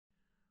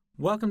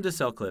Welcome to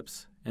Cell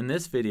Clips. In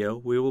this video,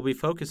 we will be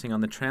focusing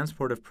on the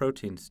transport of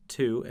proteins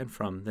to and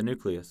from the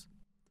nucleus.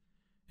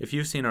 If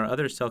you've seen our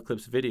other Cell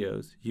Clips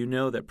videos, you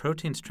know that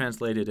proteins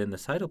translated in the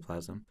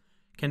cytoplasm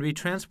can be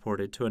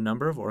transported to a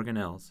number of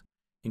organelles,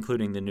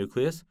 including the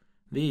nucleus,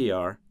 the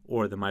ER,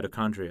 or the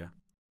mitochondria.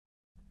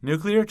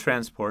 Nuclear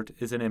transport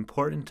is an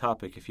important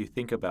topic if you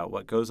think about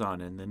what goes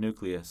on in the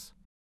nucleus.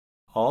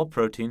 All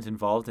proteins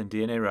involved in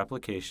DNA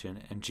replication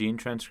and gene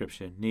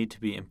transcription need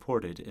to be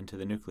imported into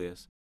the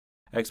nucleus.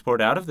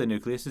 Export out of the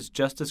nucleus is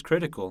just as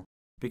critical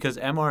because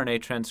mRNA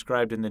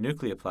transcribed in the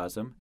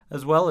nucleoplasm,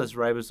 as well as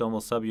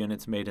ribosomal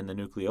subunits made in the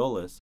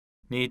nucleolus,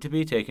 need to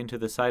be taken to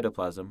the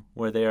cytoplasm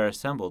where they are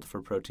assembled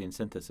for protein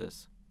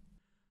synthesis.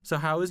 So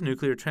how is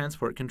nuclear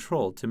transport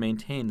controlled to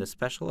maintain the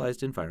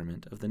specialized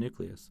environment of the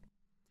nucleus?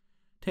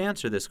 To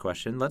answer this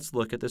question, let's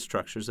look at the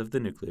structures of the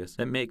nucleus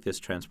that make this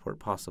transport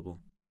possible.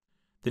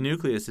 The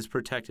nucleus is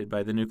protected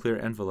by the nuclear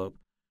envelope,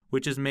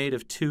 which is made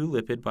of two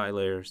lipid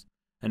bilayers,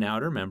 an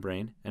outer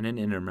membrane and an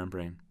inner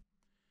membrane.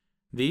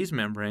 These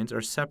membranes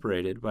are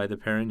separated by the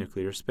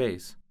perinuclear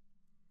space.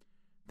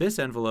 This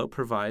envelope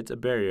provides a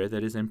barrier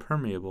that is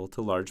impermeable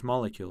to large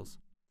molecules.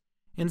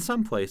 In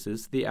some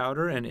places, the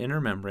outer and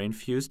inner membrane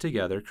fuse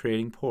together,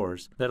 creating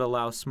pores that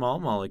allow small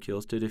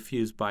molecules to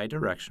diffuse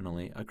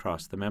bidirectionally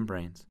across the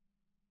membranes.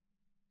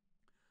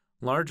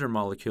 Larger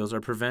molecules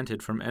are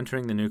prevented from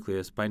entering the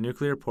nucleus by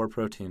nuclear pore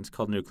proteins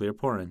called nuclear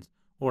porins,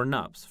 or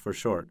NUPs for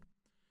short.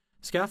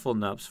 Scaffold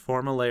NUPs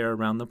form a layer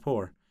around the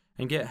pore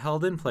and get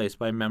held in place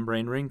by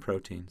membrane ring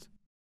proteins.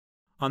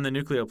 On the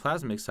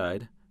nucleoplasmic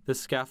side, the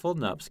scaffold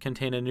NUPs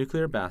contain a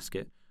nuclear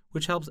basket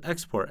which helps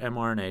export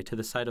mRNA to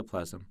the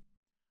cytoplasm.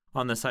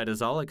 On the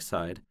cytosolic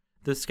side,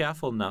 the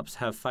scaffold NUPs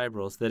have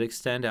fibrils that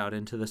extend out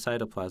into the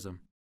cytoplasm.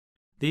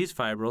 These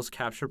fibrils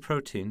capture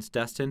proteins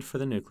destined for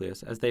the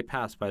nucleus as they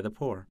pass by the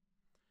pore.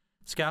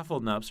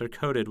 Scaffold NUPs are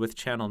coated with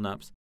channel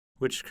NUPs,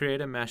 which create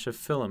a mesh of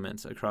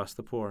filaments across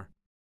the pore.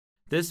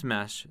 This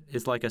mesh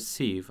is like a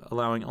sieve,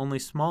 allowing only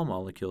small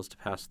molecules to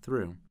pass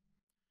through.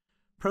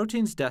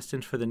 Proteins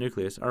destined for the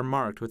nucleus are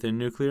marked with a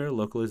nuclear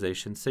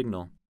localization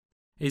signal,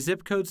 a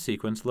zip code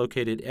sequence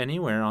located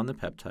anywhere on the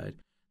peptide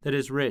that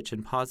is rich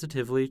in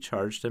positively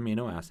charged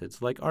amino acids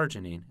like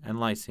arginine and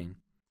lysine.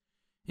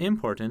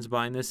 Importins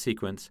bind this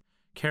sequence,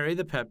 carry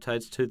the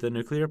peptides to the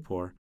nuclear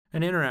pore,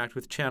 and interact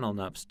with channel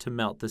NUPs to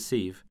melt the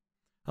sieve,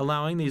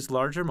 allowing these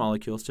larger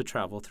molecules to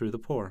travel through the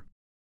pore.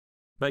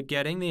 But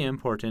getting the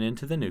importin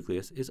into the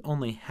nucleus is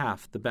only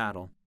half the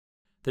battle.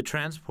 The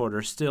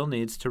transporter still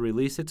needs to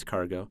release its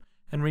cargo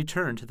and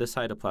return to the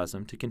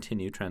cytoplasm to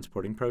continue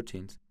transporting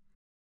proteins.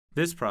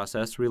 This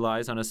process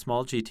relies on a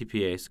small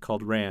GTPase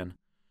called RAN.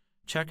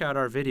 Check out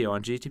our video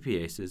on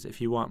GTPases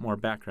if you want more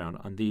background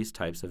on these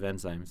types of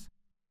enzymes.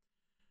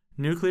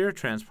 Nuclear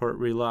transport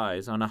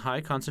relies on a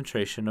high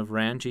concentration of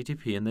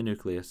RAN-GTP in the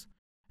nucleus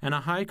and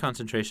a high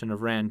concentration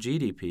of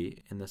RAN-GDP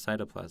in the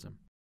cytoplasm.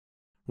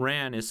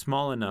 RAN is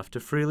small enough to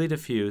freely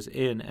diffuse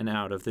in and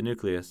out of the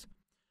nucleus,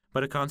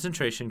 but a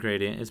concentration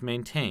gradient is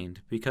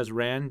maintained because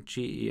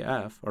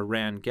RAN-GEF or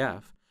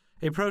RAN-GEF,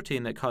 a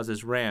protein that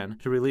causes RAN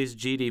to release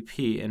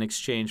GDP in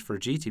exchange for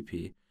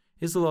GTP,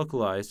 is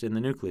localized in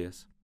the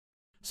nucleus.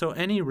 So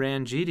any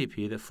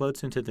RAN-GDP that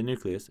floats into the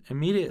nucleus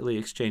immediately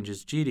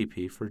exchanges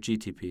GDP for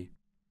GTP.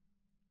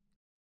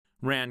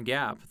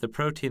 RAN-GAP, the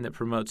protein that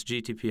promotes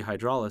GTP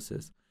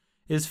hydrolysis,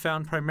 is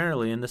found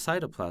primarily in the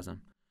cytoplasm.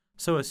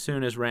 So as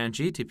soon as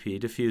RAN-GTP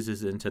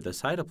diffuses into the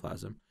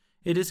cytoplasm,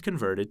 it is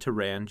converted to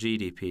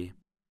RAN-GDP.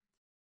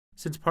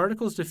 Since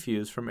particles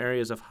diffuse from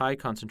areas of high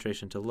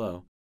concentration to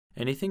low,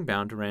 anything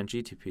bound to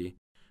RAN-GTP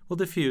will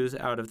diffuse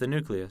out of the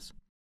nucleus.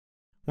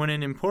 When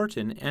an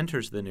importin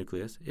enters the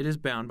nucleus, it is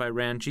bound by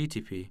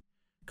RAN-GTP,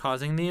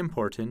 causing the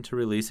importin to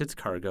release its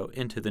cargo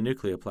into the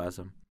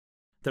nucleoplasm.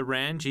 The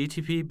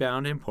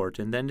RAN-GTP-bound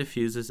importin then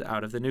diffuses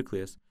out of the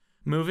nucleus,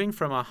 moving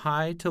from a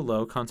high to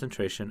low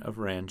concentration of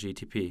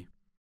RAN-GTP.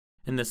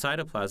 In the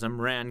cytoplasm,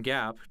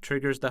 RAN-GAP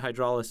triggers the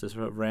hydrolysis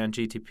of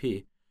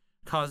RAN-GTP,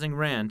 causing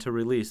RAN to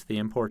release the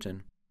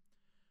importin.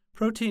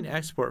 Protein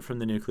export from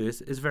the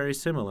nucleus is very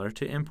similar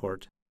to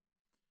import.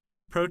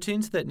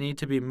 Proteins that need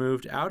to be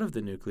moved out of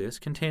the nucleus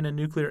contain a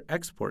nuclear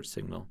export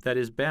signal that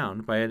is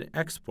bound by an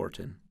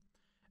exportin.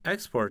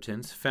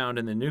 Exportins found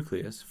in the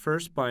nucleus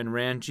first bind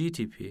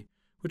RAN-GTP,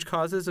 which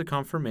causes a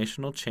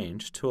conformational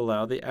change to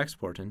allow the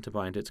exportin to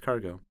bind its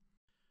cargo.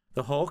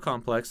 The whole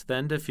complex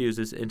then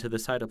diffuses into the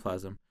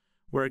cytoplasm,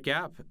 where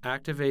GAP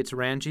activates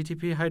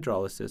RAN-GTP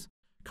hydrolysis,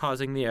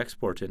 causing the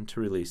exportin to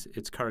release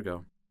its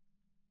cargo.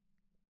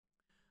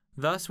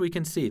 Thus, we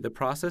can see the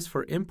process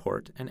for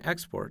import and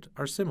export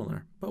are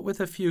similar, but with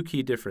a few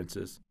key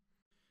differences.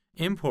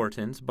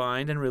 Importins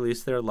bind and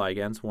release their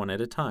ligands one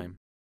at a time,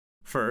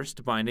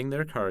 first binding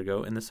their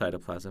cargo in the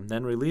cytoplasm,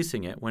 then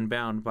releasing it when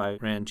bound by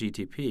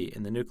RAN-GTP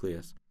in the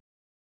nucleus.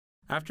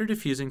 After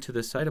diffusing to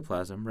the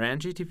cytoplasm,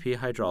 RAN-GTP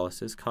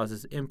hydrolysis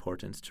causes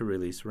importins to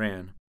release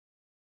RAN.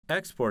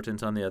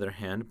 Exportins, on the other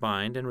hand,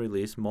 bind and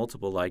release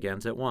multiple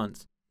ligands at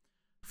once.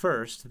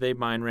 First, they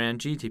bind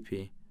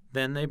RAN-GTP,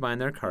 Then they bind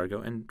their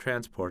cargo and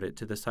transport it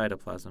to the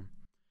cytoplasm.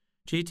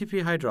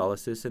 GTP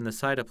hydrolysis in the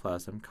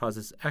cytoplasm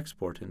causes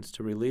exportins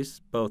to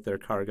release both their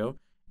cargo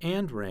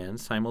and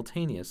RANs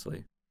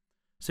simultaneously.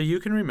 So you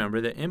can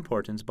remember that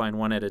importins bind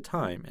one at a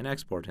time and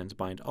exportins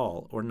bind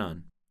all or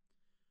none.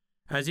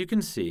 As you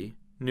can see,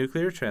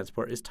 nuclear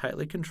transport is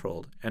tightly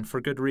controlled, and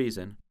for good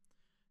reason.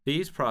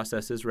 These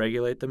processes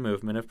regulate the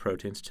movement of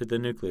proteins to the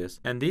nucleus,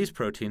 and these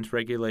proteins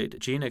regulate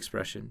gene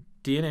expression,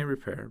 DNA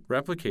repair,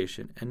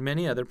 replication, and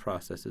many other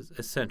processes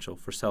essential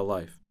for cell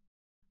life.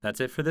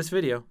 That's it for this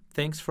video.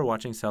 Thanks for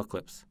watching Cell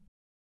Clips.